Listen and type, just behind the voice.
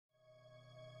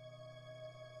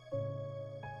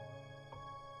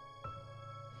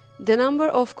The number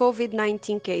of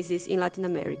COVID-19 cases in Latin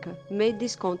America made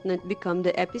this continent become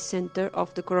the epicenter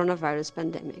of the coronavirus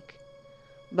pandemic.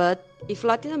 But if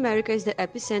Latin America is the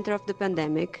epicenter of the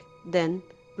pandemic, then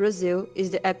Brazil is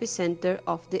the epicenter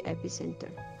of the epicenter.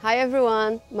 Hi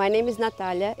everyone, my name is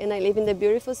Natalia and I live in the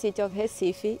beautiful city of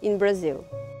Recife in Brazil.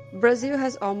 Brazil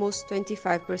has almost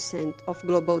 25% of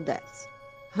global deaths,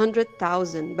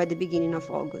 100,000 by the beginning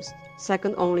of August,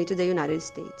 second only to the United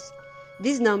States.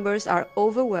 These numbers are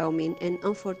overwhelming and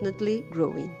unfortunately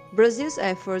growing. Brazil's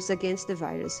efforts against the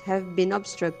virus have been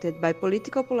obstructed by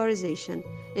political polarization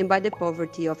and by the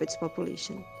poverty of its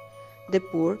population. The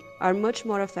poor are much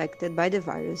more affected by the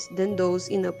virus than those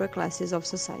in upper classes of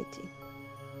society.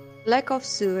 Lack of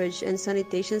sewage and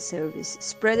sanitation service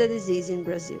spread the disease in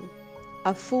Brazil.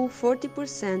 A full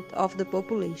 40% of the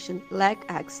population lack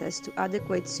access to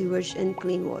adequate sewage and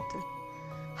clean water.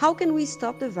 How can we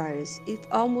stop the virus if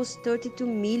almost 32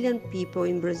 million people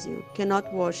in Brazil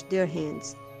cannot wash their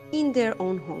hands in their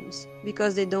own homes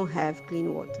because they don't have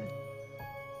clean water?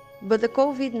 But the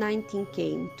COVID-19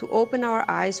 came to open our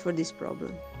eyes for this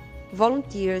problem.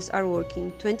 Volunteers are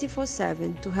working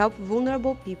 24/7 to help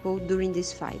vulnerable people during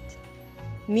this fight.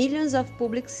 Millions of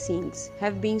public sinks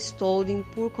have been installed in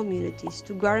poor communities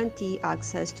to guarantee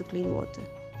access to clean water.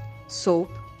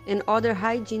 Soap and other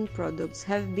hygiene products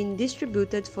have been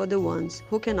distributed for the ones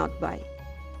who cannot buy.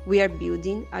 We are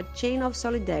building a chain of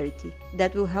solidarity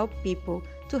that will help people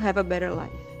to have a better life.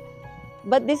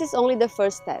 But this is only the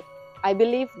first step. I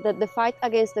believe that the fight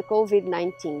against the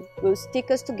COVID-19 will stick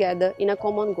us together in a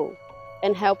common goal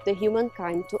and help the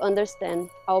humankind to understand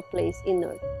our place in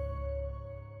Earth.